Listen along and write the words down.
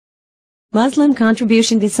Muslim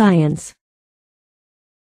contribution to science.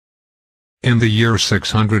 In the year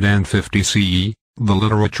 650 CE, the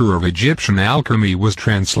literature of Egyptian alchemy was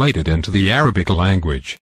translated into the Arabic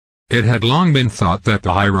language. It had long been thought that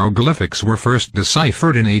the hieroglyphics were first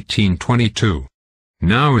deciphered in 1822.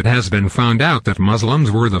 Now it has been found out that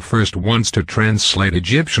Muslims were the first ones to translate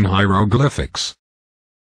Egyptian hieroglyphics.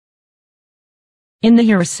 In the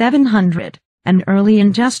year 700, an early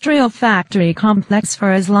industrial factory complex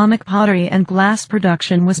for Islamic pottery and glass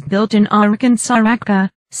production was built in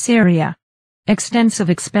Raqqa, Syria.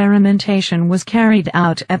 Extensive experimentation was carried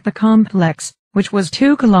out at the complex, which was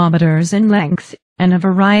 2 kilometers in length, and a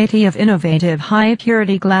variety of innovative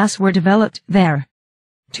high-purity glass were developed there.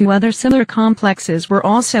 2 other similar complexes were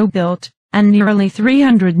also built, and nearly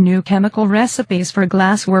 300 new chemical recipes for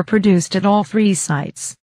glass were produced at all 3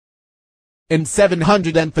 sites. In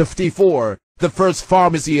 754, the first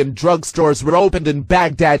pharmacy and drugstores were opened in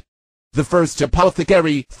Baghdad. The first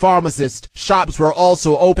apothecary, pharmacist, shops were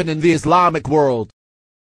also opened in the Islamic world.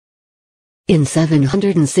 In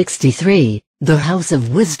 763, the House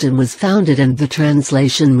of Wisdom was founded and the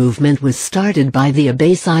translation movement was started by the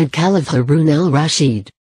Abbasid Caliph Harun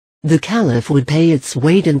al-Rashid. The Caliph would pay its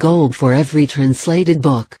weight in gold for every translated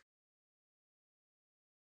book.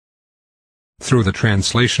 Through the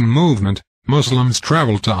translation movement, Muslims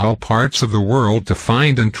traveled to all parts of the world to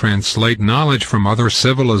find and translate knowledge from other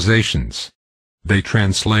civilizations. They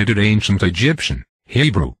translated ancient Egyptian,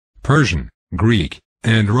 Hebrew, Persian, Greek,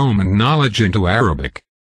 and Roman knowledge into Arabic.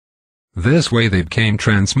 This way they became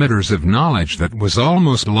transmitters of knowledge that was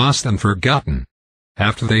almost lost and forgotten.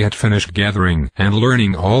 After they had finished gathering and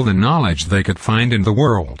learning all the knowledge they could find in the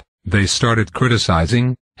world, they started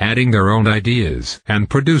criticizing, adding their own ideas, and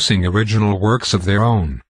producing original works of their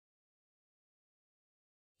own.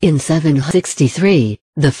 In 763,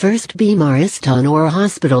 the first Bimaristan or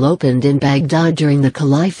hospital opened in Baghdad during the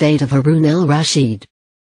Caliphate of Harun al-Rashid.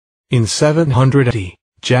 In 780,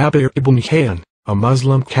 Jabir ibn Hayyan, a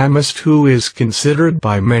Muslim chemist who is considered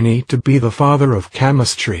by many to be the father of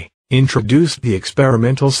chemistry, introduced the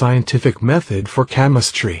experimental scientific method for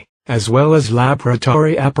chemistry, as well as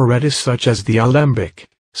laboratory apparatus such as the alembic,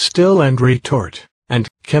 still and retort, and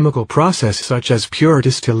chemical process such as pure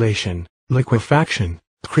distillation, liquefaction,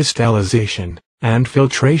 crystallization, and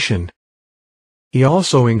filtration. He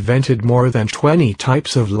also invented more than 20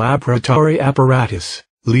 types of laboratory apparatus,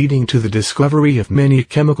 leading to the discovery of many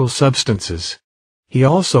chemical substances. He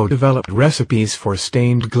also developed recipes for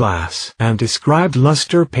stained glass and described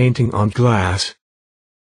luster painting on glass.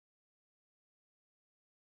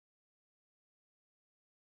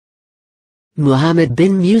 Muhammad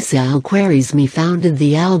bin Musa al-Khwarizmi founded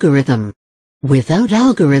the algorithm. Without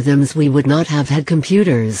algorithms we would not have had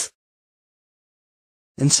computers.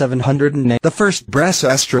 In 708, the first brass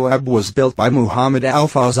astrolabe was built by Muhammad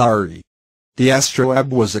al-Fazari. The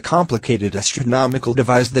astrolabe was a complicated astronomical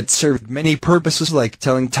device that served many purposes like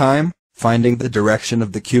telling time, finding the direction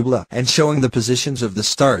of the Qibla, and showing the positions of the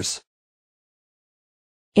stars.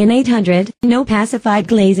 In 800, no-pacified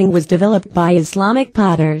glazing was developed by Islamic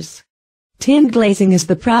potters. Tin glazing is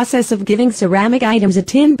the process of giving ceramic items a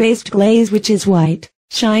tin-based glaze which is white,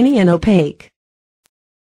 shiny and opaque.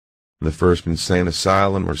 The first insane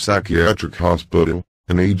asylum or psychiatric hospital,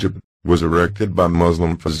 in Egypt, was erected by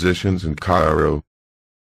Muslim physicians in Cairo.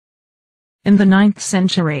 In the 9th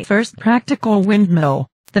century, first practical windmill,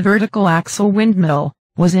 the vertical axle windmill,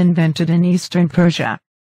 was invented in eastern Persia.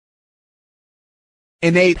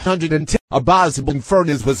 In 810, Abbas ibn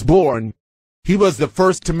Firnas was born. He was the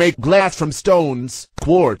first to make glass from stones,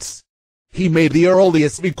 quartz. He made the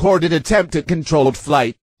earliest recorded attempt at controlled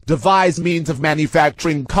flight, devised means of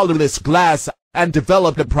manufacturing colorless glass, and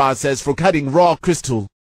developed a process for cutting raw crystal.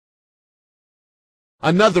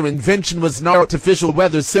 Another invention was an artificial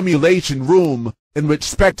weather simulation room, in which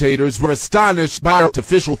spectators were astonished by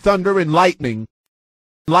artificial thunder and lightning.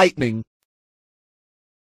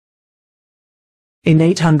 In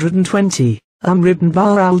 820, Amr ibn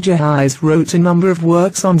Bahr al-Jahiz wrote a number of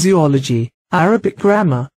works on zoology, Arabic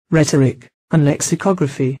grammar, rhetoric, and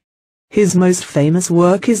lexicography. His most famous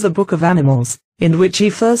work is the Book of Animals, in which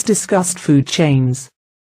he first discussed food chains.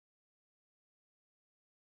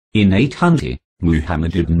 In 800,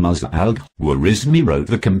 Muhammad ibn Musa al-Khwarizmi wrote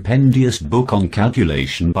the compendious book on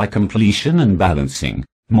calculation by completion and balancing,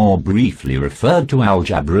 more briefly referred to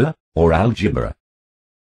algebra, or algebra.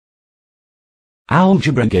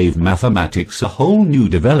 Algebra gave mathematics a whole new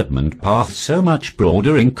development path so much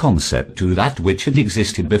broader in concept to that which had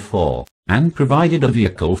existed before, and provided a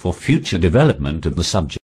vehicle for future development of the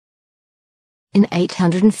subject. In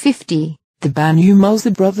 850, the Banu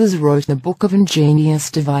Musa brothers wrote a book of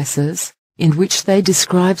ingenious devices, in which they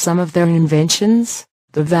describe some of their inventions: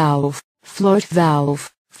 the valve, float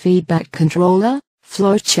valve, feedback controller,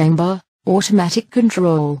 float chamber, automatic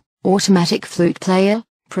control, automatic flute player,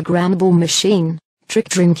 programmable machine, trick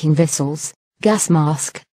drinking vessels, gas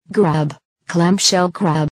mask, grab, clamshell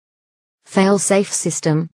grab, fail-safe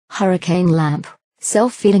system, hurricane lamp,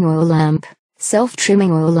 self-feeding oil lamp,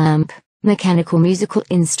 self-trimming oil lamp, mechanical musical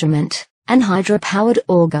instrument, and hydro-powered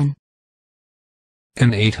organ.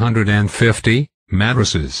 In 850,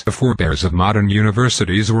 madrasas, the forebears of modern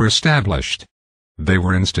universities, were established. They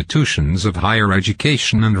were institutions of higher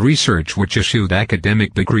education and research which issued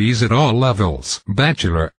academic degrees at all levels: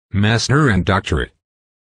 bachelor, master and doctorate.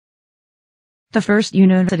 The first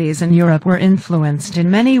universities in Europe were influenced in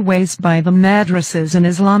many ways by the madrasas in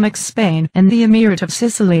Islamic Spain and the Emirate of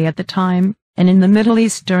Sicily at the time, and in the Middle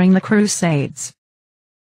East during the Crusades.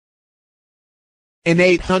 In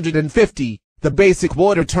 850, the basic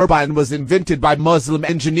water turbine was invented by Muslim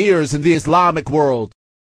engineers in the Islamic world.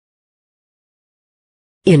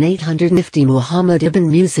 In 850, Muhammad ibn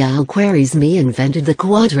Musa al-Khwarizmi invented the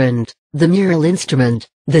quadrant, the mural instrument,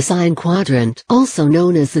 the sine quadrant, also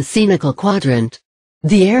known as the scenical quadrant.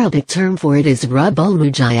 The Arabic term for it is rub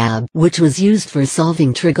al-mujayab, which was used for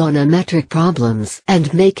solving trigonometric problems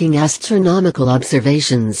and making astronomical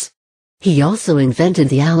observations. He also invented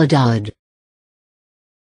the al-adad.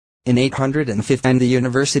 In 850, the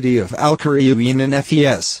University of Al-Qarawiyyin in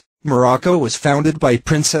Fes, Morocco was founded by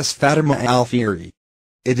Princess Fatima al-Fihri.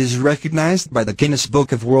 It is recognized by the Guinness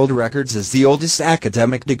Book of World Records as the oldest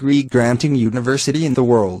academic degree-granting university in the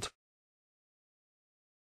world.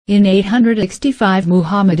 In 865,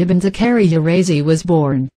 Muhammad ibn Zakaria Razi was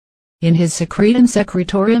born. In his Secretum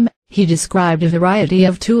Secretorium, he described a variety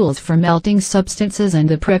of tools for melting substances and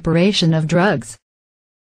the preparation of drugs.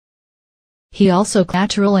 He also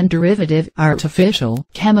natural and derivative artificial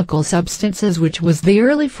chemical substances, which was the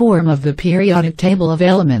early form of the periodic table of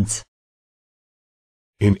elements.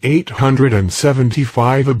 In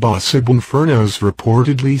 875, Abbas ibn Firnas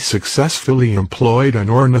reportedly successfully employed an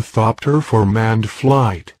ornithopter for manned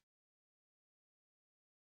flight.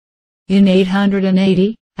 In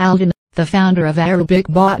 880, Al-Din, the founder of Arabic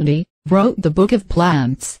botany, wrote the Book of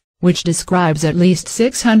Plants, which describes at least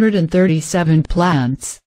 637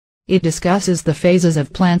 plants. It discusses the phases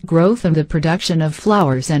of plant growth and the production of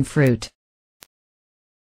flowers and fruit.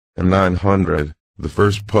 In 900, the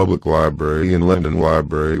first public library and London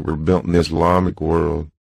Library were built in the Islamic world.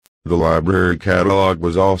 The library catalog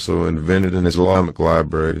was also invented in Islamic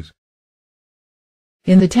libraries.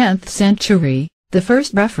 In the 10th century, the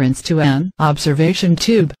first reference to an observation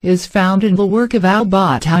tube is found in the work of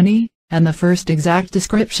al-Botany, and the first exact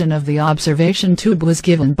description of the observation tube was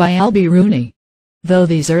given by al-Biruni. Though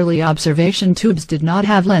these early observation tubes did not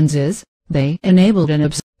have lenses, they enabled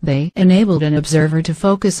an observer to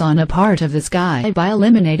focus on a part of the sky by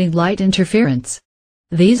eliminating light interference.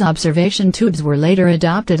 These observation tubes were later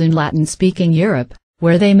adopted in Latin-speaking Europe,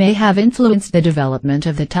 where they may have influenced the development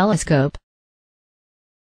of the telescope.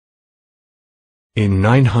 In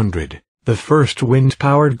 900, the first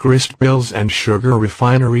wind-powered grist mills and sugar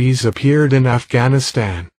refineries appeared in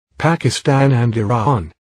Afghanistan, Pakistan and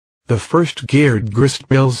Iran. The first geared grist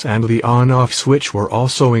mills and the on-off switch were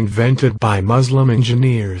also invented by Muslim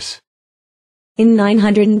engineers. In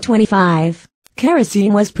 925,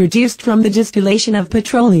 kerosene was produced from the distillation of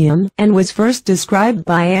petroleum and was first described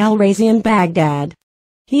by al-Razi in Baghdad.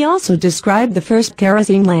 He also described the first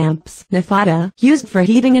kerosene lamps, nafada, used for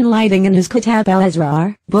heating and lighting in his Kitab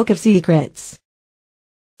al-Asrar, Book of Secrets.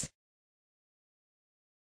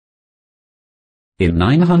 In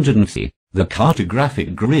 950, the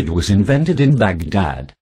cartographic grid was invented in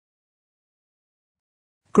Baghdad.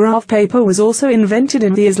 Graph paper was also invented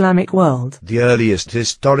in the Islamic world. The earliest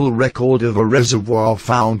historical record of a reservoir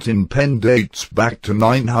fountain pen dates back to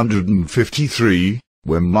 953,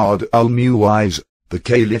 when Mahd al-Muwaiz, the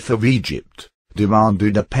Caliph of Egypt,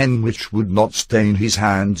 demanded a pen which would not stain his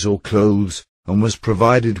hands or clothes, and was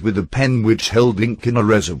provided with a pen which held ink in a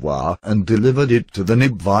reservoir and delivered it to the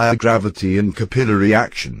nib via gravity and capillary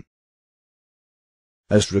action.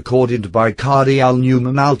 As recorded by Qadi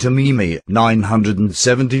al-Numan al-Tamimi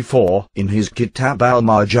 974 in his Kitab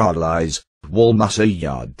al-Majalis,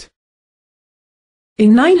 wal-Musayyad.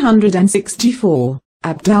 In 964,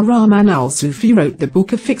 Abdulrahman al-Sufi wrote the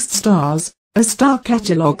Book of Fixed Stars, a star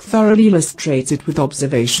catalogue thoroughly illustrated with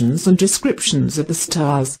observations and descriptions of the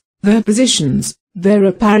stars, their positions, their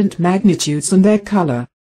apparent magnitudes and their color.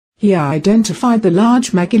 He identified the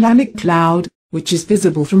large Magellanic Cloud, which is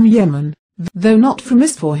visible from Yemen, though not from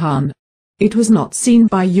Isfahan. It was not seen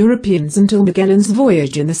by Europeans until Magellan's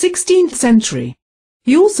voyage in the 16th century.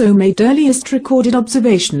 He also made earliest recorded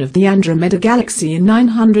observation of the Andromeda Galaxy in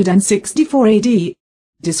 964 AD,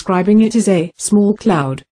 describing it as a small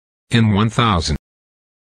cloud. In 1000,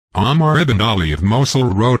 Omar ibn Ali of Mosul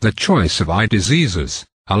wrote The Choice of Eye Diseases,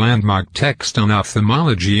 a landmark text on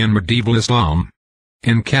ophthalmology in medieval Islam.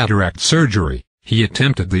 In cataract surgery, he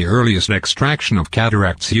attempted the earliest extraction of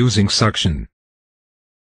cataracts using suction.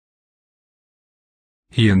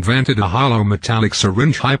 He invented a hollow metallic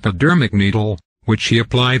syringe hypodermic needle, which he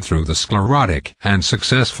applied through the sclerotic and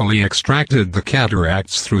successfully extracted the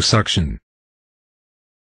cataracts through suction.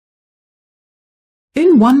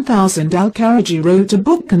 In 1000 Al-Khariji wrote a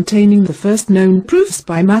book containing the first known proofs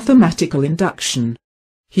by mathematical induction.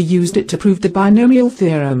 He used it to prove the binomial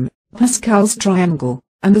theorem, Pascal's triangle,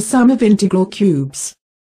 and the sum of integral cubes.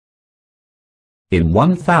 In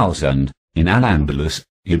 1000, in Al-Andalus,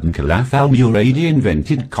 Ibn Khalaf al-Muradi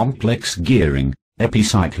invented complex gearing,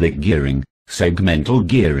 epicyclic gearing, segmental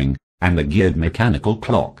gearing, and the geared mechanical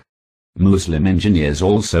clock. Muslim engineers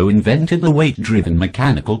also invented the weight-driven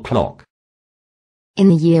mechanical clock. In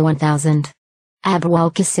the year 1000, Abu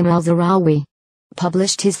al-Qasim al-Zarawi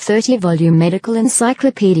published his 30-volume medical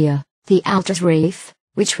encyclopedia, the Al-Tasrif,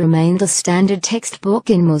 which remained the standard textbook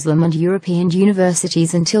in Muslim and European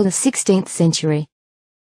universities until the 16th century.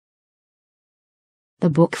 The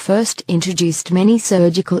book first introduced many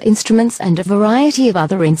surgical instruments and a variety of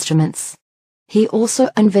other instruments. He also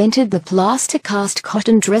invented the plaster cast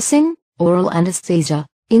cotton dressing, oral anesthesia,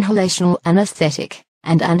 inhalational anesthetic,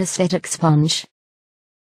 and anesthetic sponge.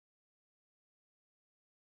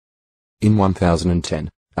 In 1010,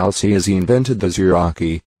 al-Siyasi invented the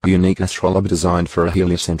Zuraki, a unique astrolabe designed for a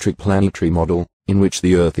heliocentric planetary model, in which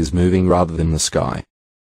the Earth is moving rather than the sky.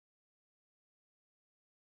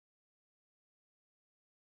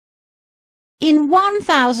 In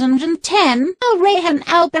 1010, Al-Rayhan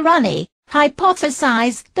al-Biruni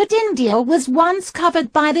hypothesized that India was once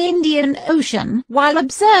covered by the Indian Ocean while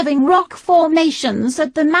observing rock formations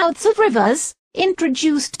at the mouths of rivers,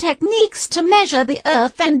 introduced techniques to measure the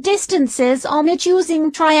Earth and distances on it using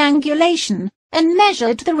triangulation, and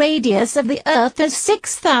measured the radius of the Earth as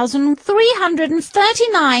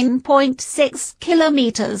 6,339.6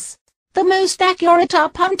 kilometers, the most accurate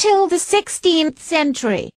up until the 16th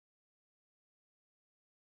century.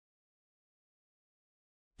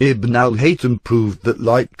 Ibn al-Haytham proved that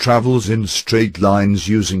light travels in straight lines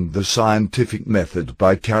using the scientific method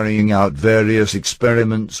by carrying out various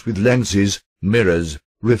experiments with lenses, mirrors,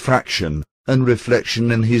 refraction, and reflection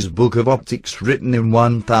in his Book of Optics written in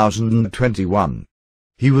 1021.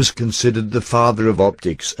 He was considered the father of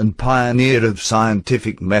optics and pioneer of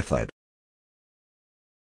scientific method.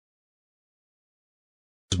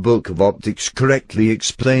 His Book of Optics correctly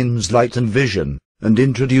explains light and vision, and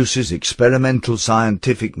introduces experimental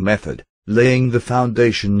scientific method, laying the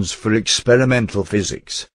foundations for experimental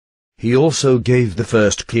physics. He also gave the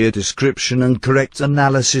first clear description and correct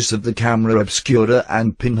analysis of the camera obscura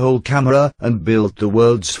and pinhole camera, and built the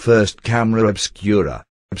world's first camera obscura.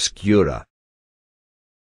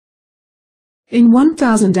 In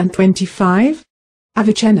 1025,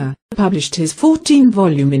 Avicenna published his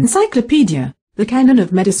 14-volume encyclopedia, The Canon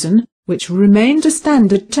of Medicine, which remained a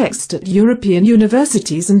standard text at European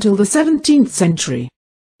universities until the 17th century.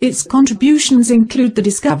 Its contributions include the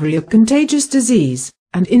discovery of contagious disease,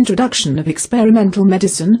 and introduction of experimental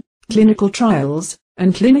medicine, clinical trials,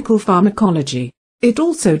 and clinical pharmacology. It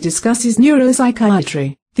also discusses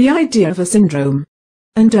neuropsychiatry, the idea of a syndrome,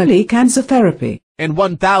 and early cancer therapy. In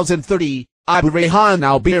 1030, Al-Rayhan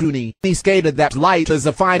al-Biruni stated that light is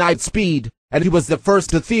a finite speed, and he was the first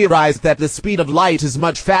to theorize that the speed of light is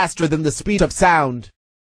much faster than the speed of sound.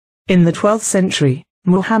 In the 12th century,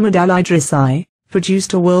 Muhammad al-Idrisi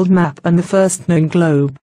produced a world map and the first known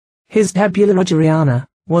globe. His Tabula Rogeriana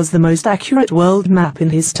was the most accurate world map in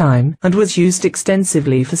his time and was used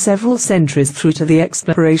extensively for several centuries through to the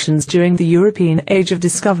explorations during the European Age of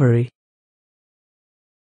Discovery.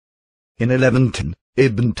 In 1110,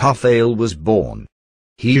 Ibn Tufayl was born.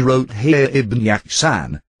 He wrote Hayya ibn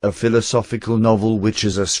Yaqsan, a philosophical novel which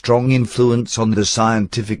has a strong influence on the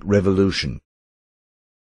scientific revolution.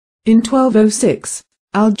 In 1206,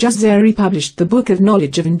 Al-Jazari published the Book of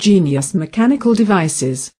Knowledge of Ingenious Mechanical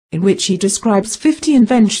Devices, in which he describes 50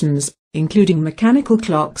 inventions, including mechanical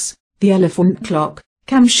clocks, the elephant clock,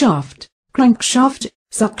 camshaft, crankshaft,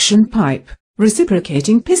 suction pipe,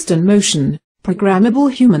 reciprocating piston motion,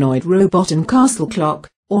 programmable humanoid robot and castle clock,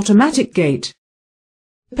 automatic gate,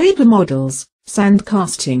 paper models, sand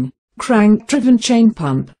casting, crank-driven chain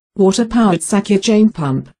pump, water-powered Sakya chain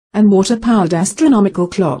pump, and water-powered astronomical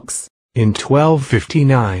clocks. In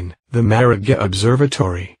 1259, the Mariga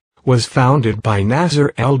Observatory, was founded by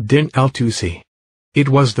Nasser al-Din al-Tusi. It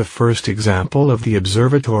was the first example of the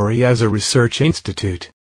observatory as a research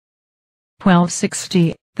institute.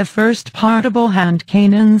 1260, the first portable hand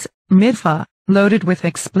cannons, midfa, loaded with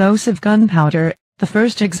explosive gunpowder, the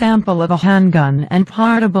first example of a handgun and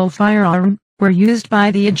portable firearm, were used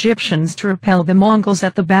by the Egyptians to repel the Mongols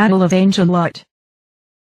at the Battle of Ain Jalut.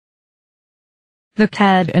 The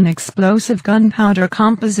had an explosive gunpowder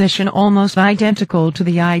composition almost identical to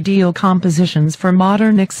the ideal compositions for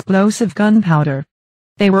modern explosive gunpowder.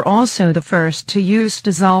 They were also the first to use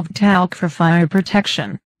dissolved talc for fire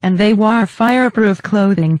protection, and they wore fireproof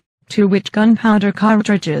clothing, to which gunpowder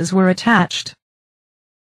cartridges were attached.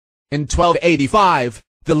 In 1285,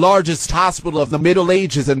 the largest hospital of the Middle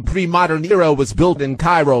Ages and pre-modern era was built in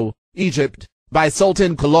Cairo, Egypt, by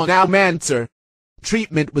Sultan Khalid al-Mansur.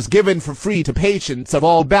 Treatment was given for free to patients of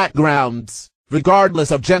all backgrounds,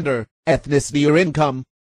 regardless of gender, ethnicity or income.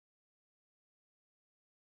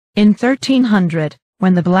 In 1300,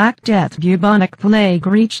 when the Black Death bubonic plague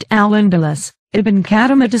reached Al-Andalus, Ibn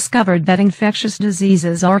Khatama discovered that infectious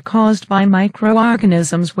diseases are caused by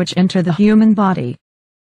microorganisms which enter the human body.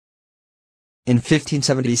 In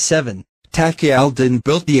 1577, Taqi al-Din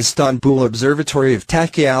built the Istanbul Observatory of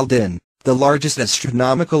Taqi al-Din, the largest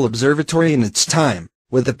astronomical observatory in its time,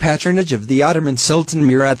 with the patronage of the Ottoman Sultan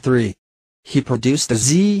Murad III. He produced a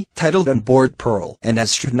Z titled On Board Pearl and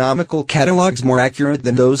astronomical catalogues more accurate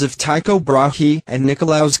than those of Tycho Brahe and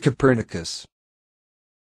Nicolaus Copernicus.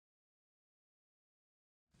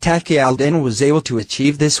 Taqi al-Din was able to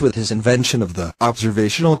achieve this with his invention of the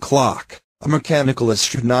observational clock, a mechanical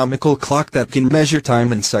astronomical clock that can measure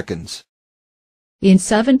time in seconds. In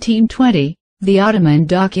 1720, the Ottoman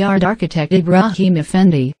dockyard architect Ibrahim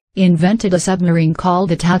Effendi invented a submarine called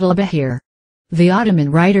the Tadal Bahir. The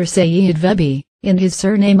Ottoman writer Sayyid Vebi, in his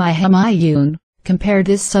surname Ihamayun, compared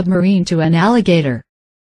this submarine to an alligator.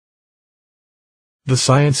 The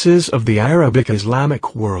sciences of the Arabic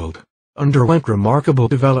Islamic world underwent remarkable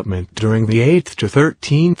development during the 8th to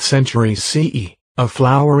 13th centuries CE, a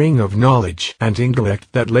flowering of knowledge and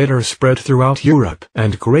intellect that later spread throughout Europe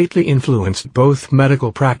and greatly influenced both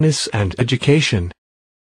medical practice and education.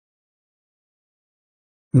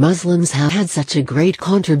 Muslims have had such a great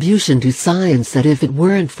contribution to science that if it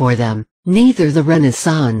weren't for them, neither the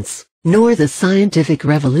Renaissance nor the scientific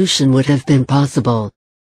revolution would have been possible.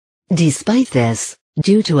 Despite this,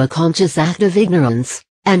 due to a conscious act of ignorance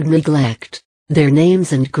and neglect, their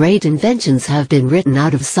names and great inventions have been written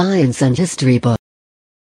out of science and history books.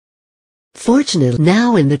 Fortunately,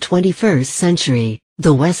 now in the 21st century,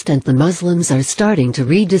 the West and the Muslims are starting to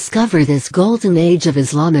rediscover this golden age of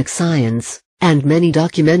Islamic science, and many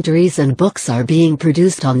documentaries and books are being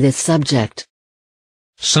produced on this subject.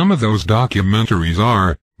 Some of those documentaries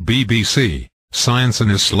are BBC, Science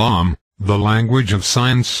and Islam, The Language of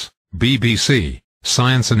Science, BBC,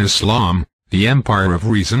 Science and Islam, The Empire of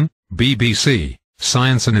Reason, BBC,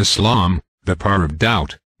 Science and Islam, The Power of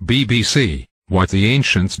Doubt, BBC, What the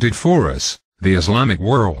Ancients Did for Us, The Islamic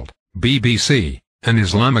World, BBC, An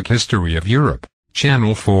Islamic History of Europe,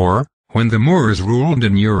 Channel 4, When the Moors Ruled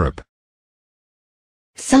in Europe.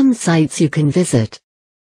 Some sites you can visit: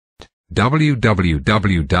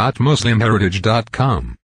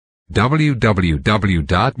 www.muslimheritage.com,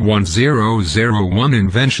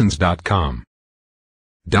 www.1001inventions.com,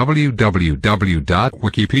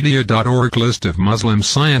 www.wikipedia.org. List of Muslim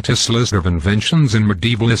scientists. List of inventions in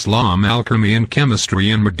medieval Islam. Alchemy and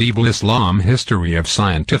chemistry in medieval Islam. History of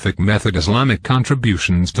scientific method. Islamic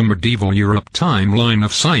contributions to medieval Europe. Timeline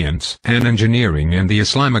of science and engineering in the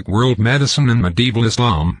Islamic world. Medicine in medieval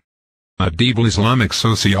Islam. Medieval Islamic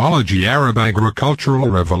sociology. Arab agricultural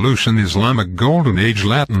revolution. Islamic golden age.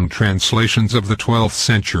 Latin translations of the 12th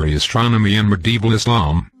century. Astronomy in medieval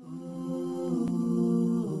Islam.